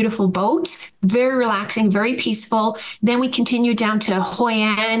night on a beautiful boat. Very relaxing, very peaceful. Then we continued down to Hoi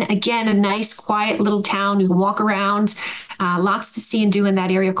An, again, a nice, quiet little town. You can walk around, lots to see and do in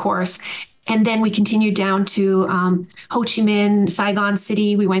that area, of course. And then we continued down to Ho Chi Minh, Saigon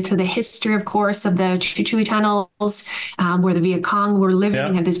City. We went through the history, of course, of the Chui Chui tunnels, where the Viet Cong were living,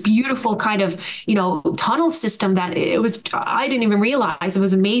 and have this beautiful kind of, tunnel system that I didn't even realize. It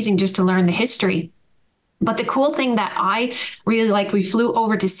was amazing just to learn the history. But the cool thing that I really liked, we flew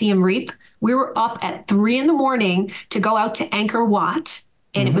over to Siem Reap. We were up at 3 a.m. to go out to Angkor Wat.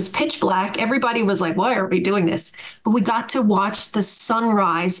 And it was pitch black. Everybody was like, why are we doing this? But we got to watch the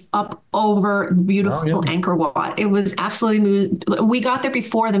sunrise up over beautiful Angkor Wat. It was absolutely, we got there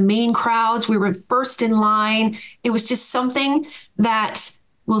before the main crowds. We were first in line. It was just something that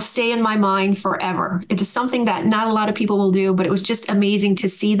will stay in my mind forever. It's something that not a lot of people will do, but it was just amazing to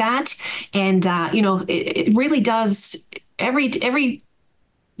see that. And, it really does, every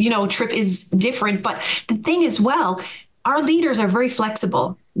trip is different. But the thing is, our leaders are very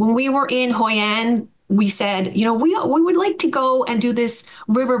flexible. When we were in Hoi An, we said, we would like to go and do this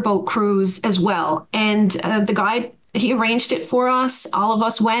riverboat cruise as well. And the guide, he arranged it for us. All of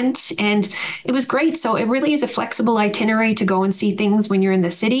us went, and it was great. So it really is a flexible itinerary to go and see things when you're in the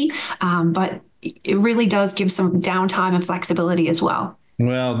city. But it really does give some downtime and flexibility as well.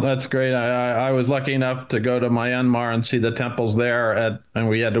 Well, that's great. I was lucky enough to go to Myanmar and see the temples there, and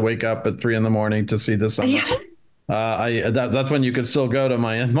we had to wake up at 3 a.m. to see the sun. Yeah. That's when you could still go to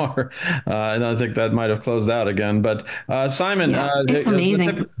Myanmar, and I think that might have closed out again. But Simon, it's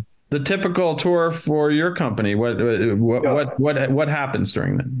amazing. The typical tour for your company, what happens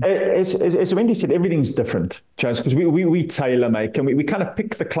during that? It's when you said everything's different, James, because we tailor make, and we kind of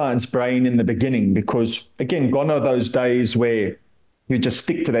pick the client's brain in the beginning, because again, gone are those days where you just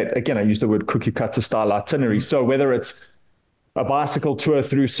stick to that. Again, I use the word cookie cutter style itinerary. So whether it's a bicycle tour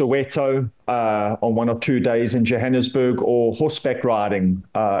through Soweto on 1 or 2 days in Johannesburg, or horseback riding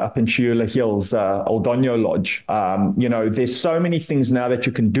up in Chiula Hills, Old Donyo Lodge. There's so many things now that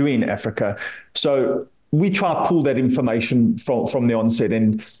you can do in Africa. So we try to pull that information from the onset.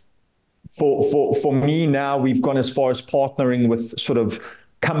 And for me now, we've gone as far as partnering with sort of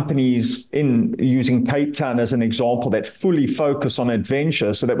companies in using Cape Town as an example that fully focus on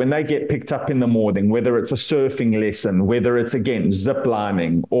adventure, so that when they get picked up in the morning, whether it's a surfing lesson, whether it's again zip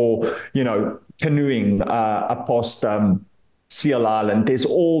lining, or canoeing up past Seal Island, there's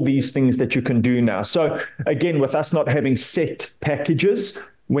all these things that you can do now. So again, with us not having set packages,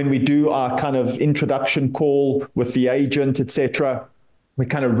 when we do our kind of introduction call with the agent, etc., we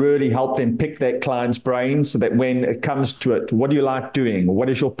kind of really help them pick that client's brain, so that when it comes to it, what do you like doing? What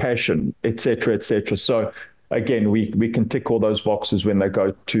is your passion, et cetera, et cetera. So again, we can tick all those boxes when they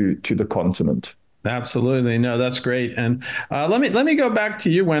go to the continent. Absolutely. No, that's great. And let me go back to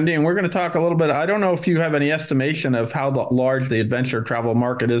you, Wendy, and we're going to talk a little bit. I don't know if you have any estimation of how large the adventure travel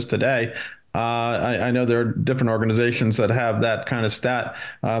market is today. I know there are different organizations that have that kind of stat,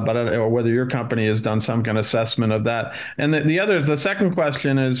 but or whether your company has done some kind of assessment of that. And the second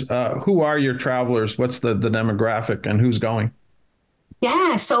question is, who are your travelers? What's the demographic, and who's going?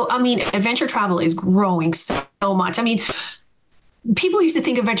 Yeah. So, adventure travel is growing so much. People used to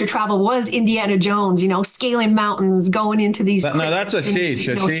think adventure travel was Indiana Jones, scaling mountains, going into these. That's a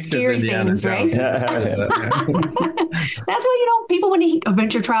sheesh. Scary things, right? That's what, people, when they hear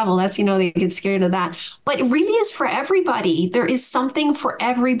adventure travel, that's, they get scared of that. But it really is for everybody. There is something for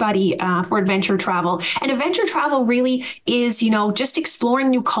everybody for adventure travel. And adventure travel really is, just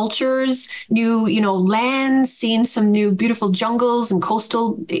exploring new cultures, new, lands, seeing some new beautiful jungles and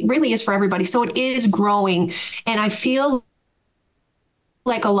coastal. It really is for everybody. So it is growing. And I feel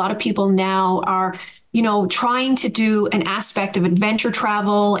like a lot of people now are, trying to do an aspect of adventure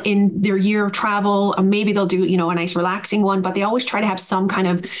travel in their year of travel. Maybe they'll do, a nice relaxing one, but they always try to have some kind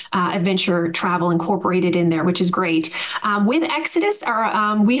of adventure travel incorporated in there, which is great. With Exodus,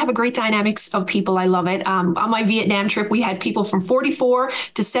 we have a great dynamics of people. I love it. On my Vietnam trip, we had people from 44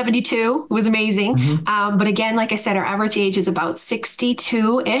 to 72. It was amazing. Mm-hmm. But again, like I said, our average age is about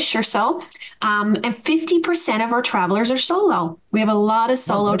 62-ish or so. And 50% of our travelers are solo. We have a lot of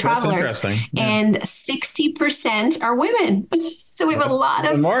solo travelers, and 60% are women. So we have a lot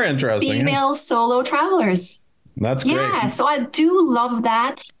of more interesting female solo travelers. That's great. Yeah. So I do love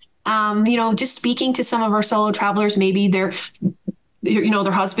that. Just speaking to some of our solo travelers, maybe they're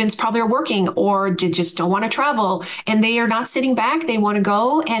their husbands probably are working or just don't want to travel, and they are not sitting back. They want to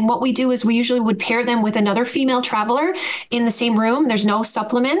go. And what we do is we usually would pair them with another female traveler in the same room. There's no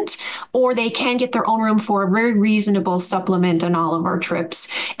supplement, or they can get their own room for a very reasonable supplement on all of our trips.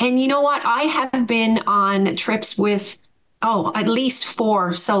 And you know what? I have been on trips with at least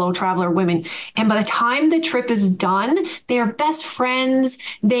 4 solo traveler women. And by the time the trip is done, they are best friends.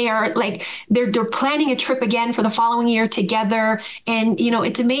 They are like, they're planning a trip again for the following year together. And,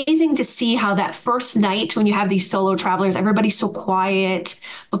 it's amazing to see how that first night when you have these solo travelers, everybody's so quiet.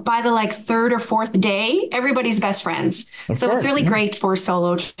 But by the 3rd or 4th day, everybody's best friends. So it's really great for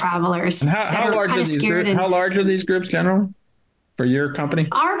solo travelers and that are kind of scared. How large are these groups generally for your company?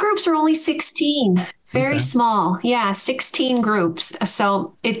 Our groups are only 16. Very small. Yeah, 16 groups.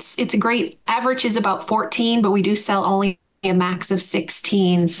 So it's a great average is about 14, but we do sell only a max of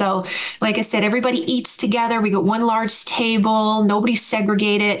 16. So like I said, everybody eats together. We got one large table, nobody's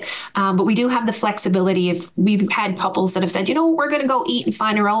segregated. But we do have the flexibility. If we've had couples that have said, we're going to go eat and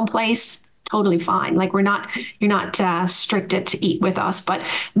find our own place. Totally fine. You're not stricted to eat with us. But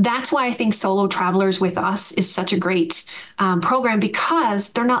that's why I think Solo Travelers with us is such a great program, because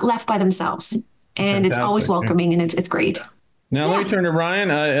they're not left by themselves. And Fantastic. It's always welcoming, and it's great. Now, let me turn to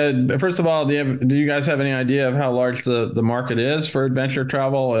Ryan. First of all, do you guys have any idea of how large the market is for adventure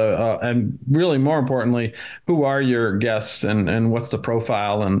travel? And really, more importantly, who are your guests and what's the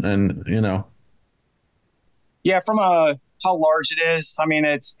profile and Yeah, from how large it is, I mean,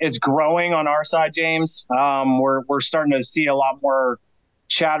 it's growing on our side, James. We're starting to see a lot more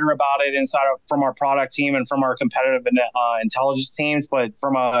chatter about it from our product team and from our competitive intelligence teams. But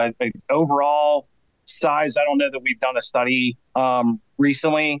from a overall size, I don't know that we've done a study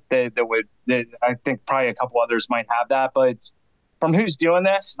recently that I think probably a couple others might have that. But from who's doing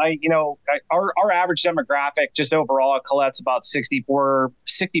this, our average demographic just overall at Colette's about 64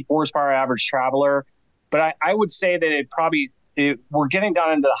 horsepower average traveler. But I would say that we're getting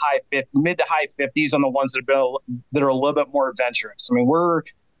down into the mid to high 50s on the ones that are a little bit more adventurous. I mean, we're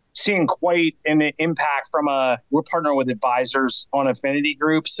seeing quite an impact we're partnering with advisors on affinity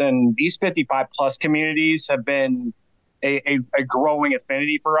groups, and these 55 plus communities have been a growing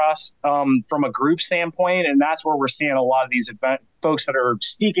affinity for us from a group standpoint. And that's where we're seeing a lot of these folks that are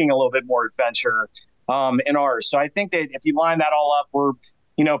seeking a little bit more adventure in ours. So I think that if you line that all up, we're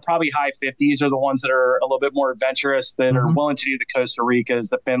probably high 50s are the ones that are a little bit more adventurous, that are willing to do the Costa Ricas,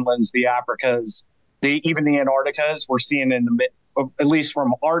 the Finlands, the Africas, even the Antarcticas. We're seeing in the mid, at least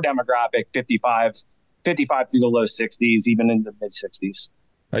from our demographic, 55 through the low 60s, even in the mid 60s.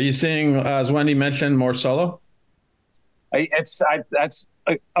 Are you seeing, as Wendy mentioned, more solo? It's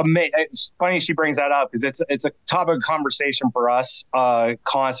funny she brings that up, because it's a topic of conversation for us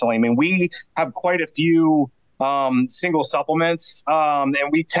constantly. I mean, we have quite a few single supplements, and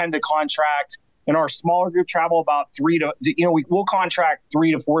we tend to contract in our smaller group travel about we'll contract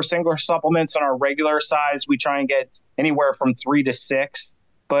 3 to 4 single supplements. On our regular size, we try and get anywhere from 3 to 6,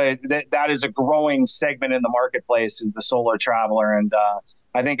 but that is a growing segment in the marketplace, is the solo traveler. And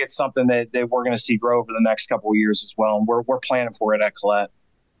I think it's something that we're going to see grow over the next couple of years as well. And we're planning for it at Colette.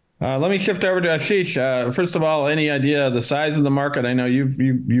 Let me shift over to Ashish. First of all, any idea of the size of the market? I know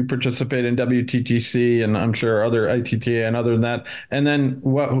you participate in WTTC, and I'm sure other ITTA and other than that. And then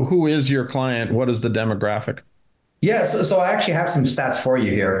who is your client? What is the demographic? Yes, so I actually have some stats for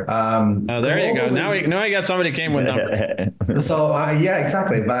you here. There you go. Now I got somebody came with numbers. So yeah,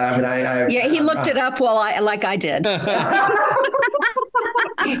 exactly. But I mean, he looked it up like I did.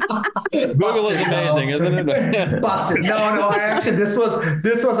 Google is amazing, isn't it? Busted. No. Actually, this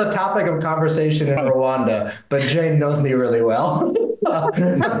was a topic of conversation in Rwanda, but Jane knows me really well.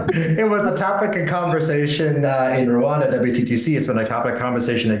 It was a topic of conversation in Rwanda, WTTC. It's been a topic of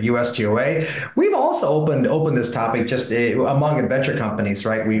conversation at USTOA. We've also opened this topic just among adventure companies,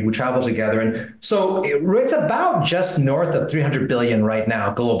 right? We travel together. And so it's about just north of 300 billion right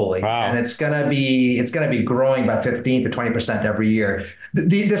now globally. Wow. And it's going to be growing by 15 to 20% every year.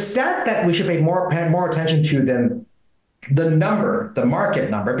 The stat that we should pay more attention to than the market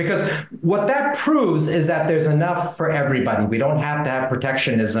number, because what that proves is that there's enough for everybody. We don't have to have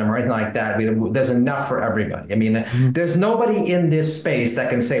protectionism or anything like that. There's enough for everybody. I mean, there's nobody in this space that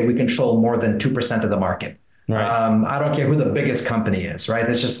can say we control more than 2% of the market. Right. I don't care who the biggest company is, right?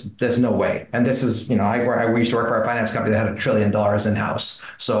 There's no way. And this is, we used to work for a finance company that had $1 trillion in house.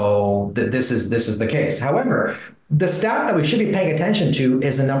 So this is the case. However, the stat that we should be paying attention to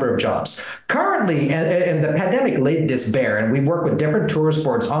is the number of jobs. Currently, and the pandemic laid this bare, and we've worked with different tourist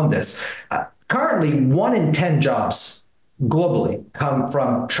boards on this. Currently, 1 in 10 jobs globally come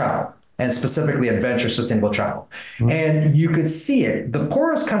from travel. and specifically adventure sustainable travel. And you could see it. The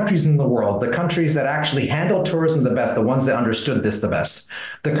poorest countries in the world, the countries that actually handle tourism the best, the ones that understood this the best,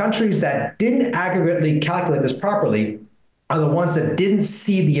 the countries that didn't aggregately calculate this properly, are the ones that didn't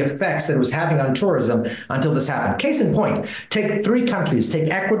see the effects that it was having on tourism until this happened. Case in point, take 3 countries, take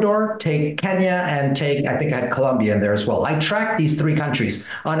Ecuador, take Kenya, and take, I think I had Colombia in there as well. I tracked these 3 countries'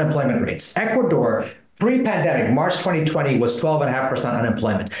 unemployment rates. Ecuador, pre-pandemic, March 2020 was 12.5%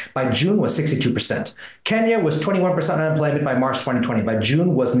 unemployment. By June was 62%. Kenya was 21% unemployment by March 2020. By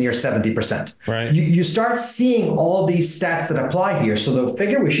June was near 70%. Right. You start seeing all these stats that apply here. So the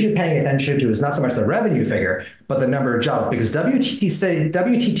figure we should be paying attention to is not so much the revenue figure, but the number of jobs, because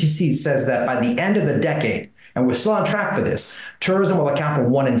WTTC says that by the end of the decade, and we're still on track for this, tourism will account for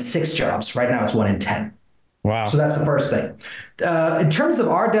 1 in 6 jobs. Right now it's 1 in 10. Wow. So that's the first thing. In terms of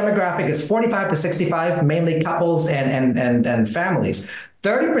our demographic, is 45 to 65, mainly couples and families.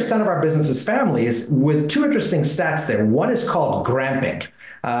 30% of our business is families, with 2 interesting stats there. One is called gramping.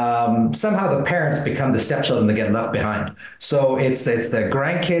 Somehow the parents become the stepchildren that get left behind. So it's the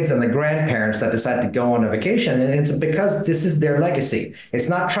grandkids and the grandparents that decide to go on a vacation, and it's because this is their legacy. It's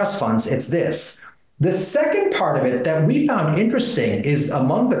not trust funds, it's this. The second part of it that we found interesting is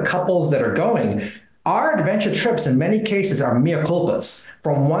among the couples that are going, our adventure trips in many cases are mea culpas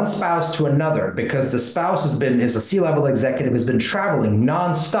from one spouse to another, because the spouse is a C-level executive, has been traveling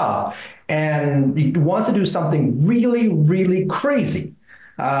nonstop and wants to do something really, really crazy.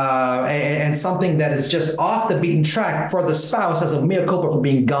 And something that is just off the beaten track for the spouse as a mea culpa for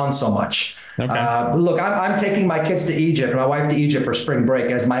being gone so much. Okay. Look, I'm taking my kids to Egypt, my wife to Egypt for spring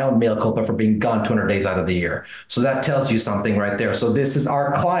break as my own mea culpa for being gone 200 days out of the year. So that tells you something right there. So this is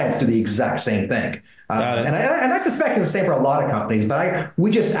our clients do the exact same thing. And I suspect it's the same for a lot of companies, but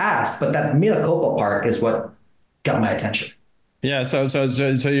we just asked, but that mea culpa part is what got my attention. Yeah, so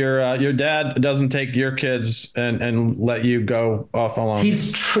your dad doesn't take your kids and let you go off alone.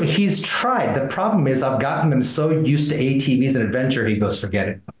 He's tried. The problem is I've gotten him so used to ATVs and adventure, he goes, forget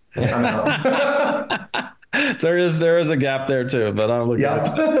it. I'm out. There is a gap there too, but I'm looking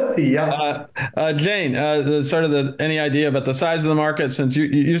at it. Yeah. Jane, any idea about the size of the market, since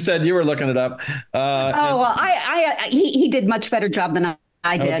you said you were looking it up? He did much better job than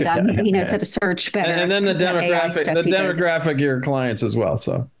I did. Okay. He knows how to search better. And then the demographic of your clients as well.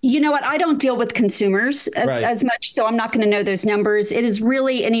 So, you know what? I don't deal with consumers as much, so I'm not going to know those numbers. It is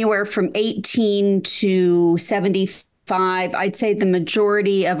really anywhere from 18 to 75. I'd say the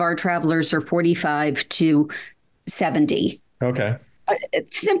majority of our travelers are 45 to 70. Okay.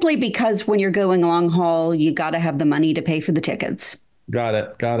 Simply because when you're going long haul, you got to have the money to pay for the tickets. Got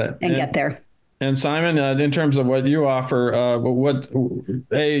it. And get there. And Simon, in terms of what you offer,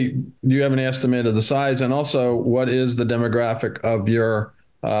 do you have an estimate of the size, and also what is the demographic of your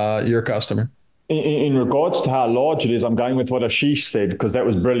customer? In regards to how large it is, I'm going with what Ashish said, because that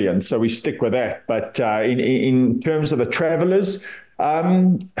was brilliant. So we stick with that. But in terms of the travelers,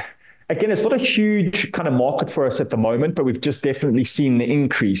 again, it's not a huge kind of market for us at the moment, but we've just definitely seen the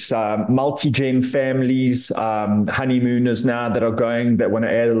increase. Multi-gen families, honeymooners now that want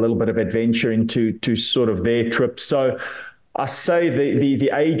to add a little bit of adventure into sort of their trips. So I say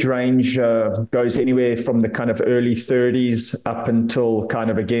the age range goes anywhere from the kind of early 30s up until kind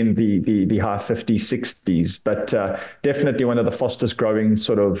of, again, the high 50s, 60s. But definitely one of the fastest growing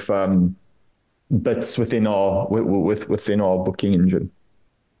sort of bits within our booking engine.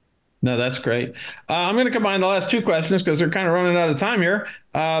 No, that's great. I'm going to combine the last 2 questions because we're kind of running out of time here.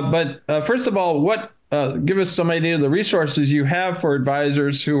 But first of all, give us some idea of the resources you have for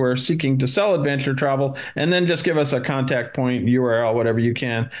advisors who are seeking to sell adventure travel, and then just give us a contact point, URL, whatever you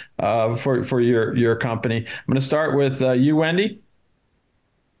can, for your company. I'm going to start with you, Wendy.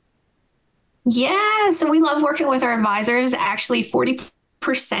 Yeah, so we love working with our advisors. Actually,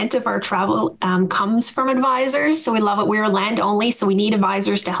 40% of our travel comes from advisors. So we love it. We're land only. So we need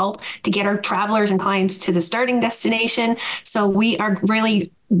advisors to help to get our travelers and clients to the starting destination. So we are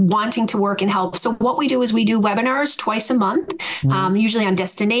really wanting to work and help. So what we do is we do webinars twice a month, usually on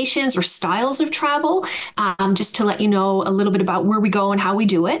destinations or styles of travel, just to let you know a little bit about where we go and how we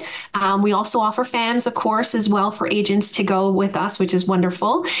do it. We also offer FAMs, of course, as well for agents to go with us, which is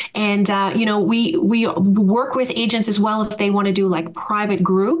wonderful. And, we work with agents as well if they want to do like private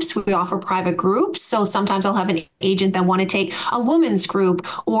groups. We offer private groups. So sometimes I'll have an agent that want to take a women's group,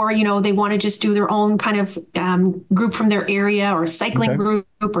 or, they want to just do their own kind of group from their area, or a cycling group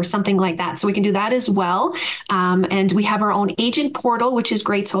or something like that. So we can do that as well. And we have our own agent portal, which is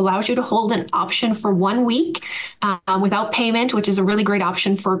great. So it allows you to hold an option for 1 week without payment, which is a really great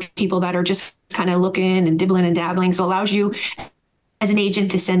option for people that are just kind of looking and dibbling and dabbling. So it allows you as an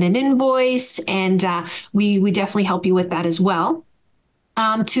agent to send an invoice, and we definitely help you with that as well.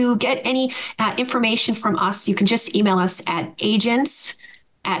 To get any information from us, you can just email us at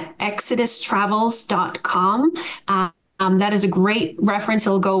agents@exodustravels.com. That is a great reference.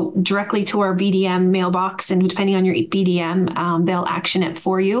 It'll go directly to our BDM mailbox, and depending on your BDM, they'll action it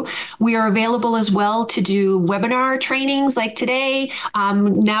for you. We are available as well to do webinar trainings like today,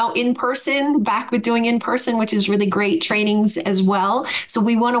 now in person, back with doing in person, which is really great trainings as well. So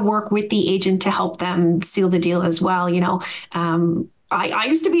we want to work with the agent to help them seal the deal as well. I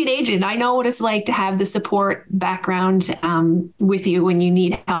used to be an agent. I know what it's like to have the support background with you when you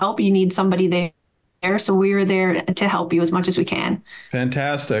need help. You need somebody there. So we're there to help you as much as we can.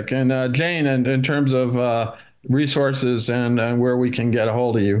 Fantastic. And Jane, in terms of resources and where we can get a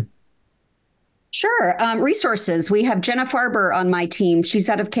hold of you. Sure. Resources. We have Jenna Farber on my team. She's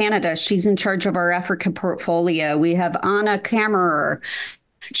out of Canada. She's in charge of our Africa portfolio. We have Anna Kammerer.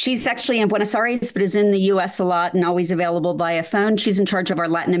 She's actually in Buenos Aires, but is in the U.S. a lot and always available via phone. She's in charge of our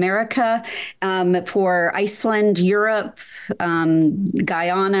Latin America for Iceland, Europe,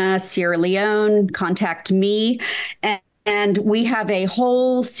 Guyana, Sierra Leone. Contact me. And we have a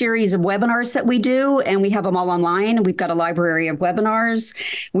whole series of webinars that we do, and we have them all online. We've got a library of webinars.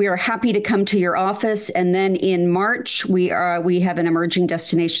 We are happy to come to your office. And then in March, we have an Emerging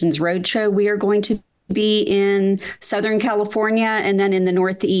Destinations Roadshow. We are going to be in Southern California and then in the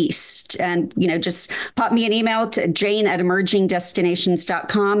Northeast. And, just pop me an email to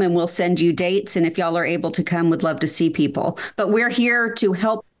jane@emergingdestinations.com and we'll send you dates. And if y'all are able to come, would love to see people. But we're here to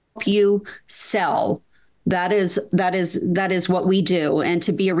help you sell. That is what we do, and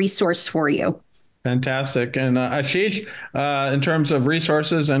to be a resource for you. Fantastic. And Ashish, in terms of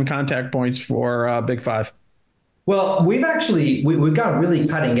resources and contact points for Big Five. Well, we've gone really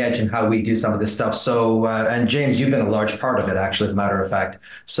cutting edge in how we do some of this stuff. So, and James, you've been a large part of it, actually, as a matter of fact.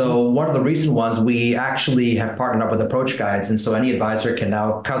 So one of the recent ones, we actually have partnered up with Approach Guides. And so any advisor can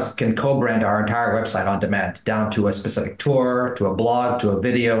now co-brand our entire website on demand, down to a specific tour, to a blog, to a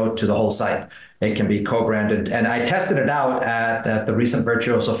video, to the whole site. It can be co-branded. And I tested it out at the recent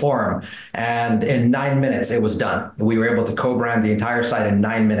Virtuoso Forum, and in 9 minutes, it was done. We were able to co-brand the entire site in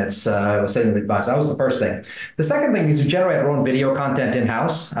 9 minutes, sitting with the advisor. That was the first thing. The second thing is we generate our own video content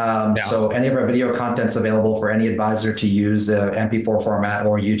in-house. So any of our video content's available for any advisor to use, MP4 format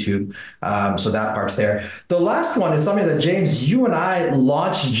or YouTube. So that part's there. The last one is something that, James, you and I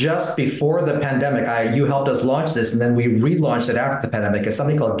launched just before the pandemic. You helped us launch this, and then we relaunched it after the pandemic. It's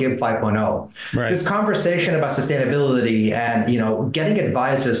something called Give 5.0. Right. This conversation about sustainability and getting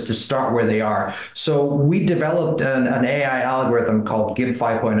advisors to start where they are. So we developed an AI algorithm called Give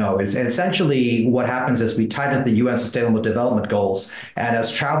 5.0. And essentially what happens is we tied into the UN Sustainable Development Goals. And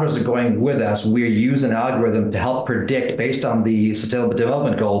as travelers are going with us, we use an algorithm to help predict, based on the Sustainable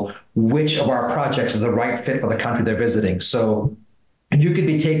Development Goal, which of our projects is the right fit for the country they're visiting. So you could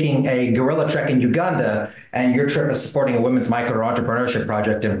be taking a gorilla trek in Uganda and your trip is supporting a women's micro-entrepreneurship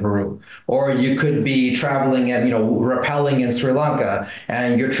project in Peru. Or you could be traveling and, rappelling in Sri Lanka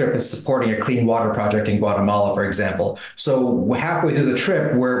and your trip is supporting a clean water project in Guatemala, for example. So halfway through the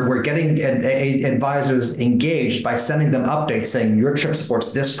trip, we're getting advisors engaged by sending them updates saying your trip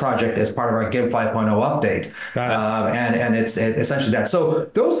supports this project as part of our Give 5.0 update. And it's essentially that. So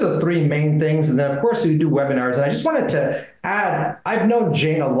those are the three main things. And then, of course, we do webinars. And I just wanted to add, I've known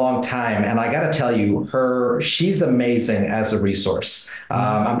Jane a long time, and I got to tell you, she's amazing as a resource.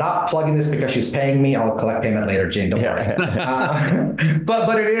 I'm not plugging this because she's paying me. I'll collect payment later, Jane. Don't worry.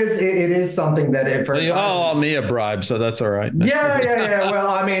 But it is something that if you owe me a bribe, so that's all right. Yeah.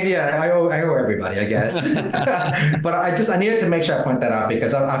 Well, I owe everybody, I guess. But I needed to make sure I point that out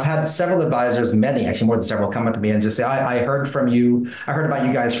because I've had several advisors, many actually more than several, come up to me and just say, I heard from you. I heard about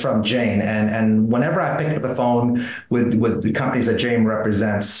you guys from Jane, and whenever I picked up the phone with the companies that Jane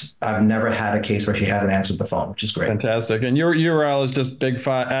represents, I've never had a case where she hasn't answered the phone, which is great. Fantastic. And your URL is just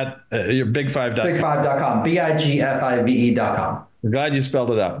big5 at big5.com. Big5.com, BIGFIVE.com. I'm glad you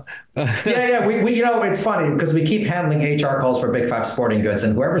spelled it out. Yeah. We it's funny because we keep handling HR calls for Big Five Sporting Goods,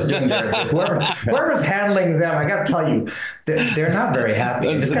 and whoever's doing whoever's handling them, I got to tell you, they're not very happy.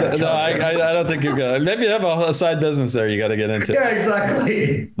 I don't think you're good. Maybe you have a side business there you got to get into. Yeah,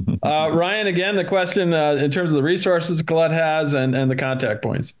 exactly. Ryan, again, the question in terms of the resources Colette has and the contact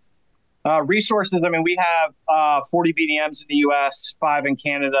points. Resources. I mean, we have 40 BDMs in the U.S., 5 in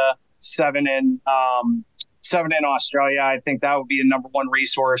Canada, 7 in Australia. I think that would be the number one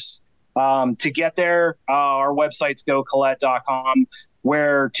resource. To get there, our website's gocolette.com,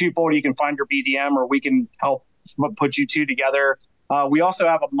 where twofold you can find your BDM or we can help put you two together. We also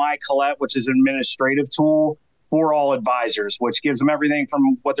have a My Colette, which is an administrative tool for all advisors, which gives them everything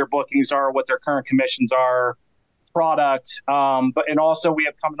from what their bookings are, what their current commissions are, product. And also we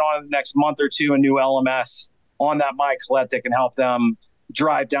have coming on in the next month or two a new LMS on that My Colette that can help them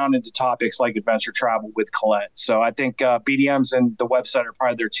drive down into topics like adventure travel with Colette. So I think BDMs and the website are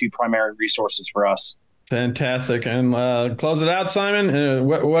probably their two primary resources for us. Fantastic. And close it out, Simon.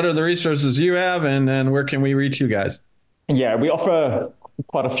 What are the resources you have, and where can we reach you guys? Yeah, we offer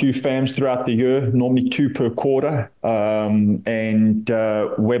quite a few FAMs throughout the year, normally 2 per quarter, and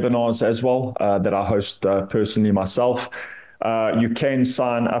webinars as well that I host personally myself. You can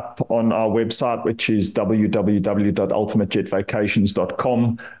sign up on our website, which is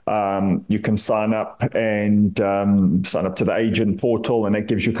www.ultimatejetvacations.com. You can sign up and sign up to the agent portal, and that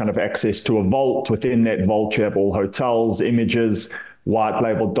gives you kind of access to a vault. Within that vault, you have all hotels, images, white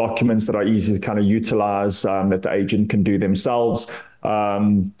label documents that are easy to kind of utilize that the agent can do themselves.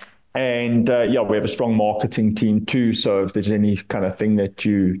 And yeah, we have a strong marketing team too. So if there's any kind of thing that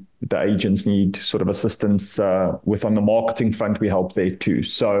the agents need sort of assistance with on the marketing front, we help there too.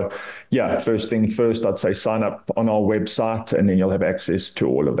 So yeah, first thing first, I'd say sign up on our website and then you'll have access to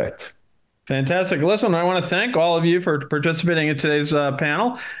all of that. Fantastic. Listen, I want to thank all of you for participating in today's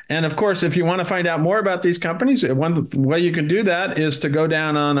panel. And of course, if you want to find out more about these companies, one way you can do that is to go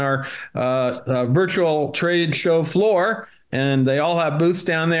down on our virtual trade show floor, and they all have booths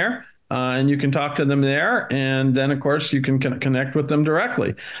down there. And you can talk to them there, and then of course you can connect with them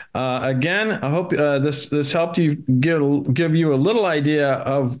directly. Again, I hope this helped you give you a little idea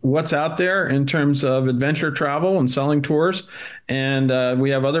of what's out there in terms of adventure travel and selling tours. And we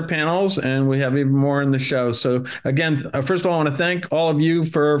have other panels, and we have even more in the show. So again, first of all, I want to thank all of you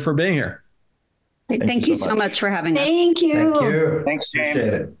for being here. Thank you so much for having us. Thank you. Thank you. Thanks, James.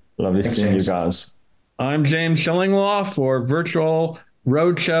 Lovely seeing you guys. I'm James Shillinglaw for Virtual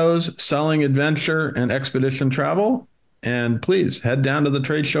RoadShows, Selling Adventure and Expedition Travel. And please head down to the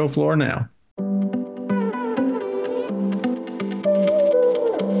trade show floor now.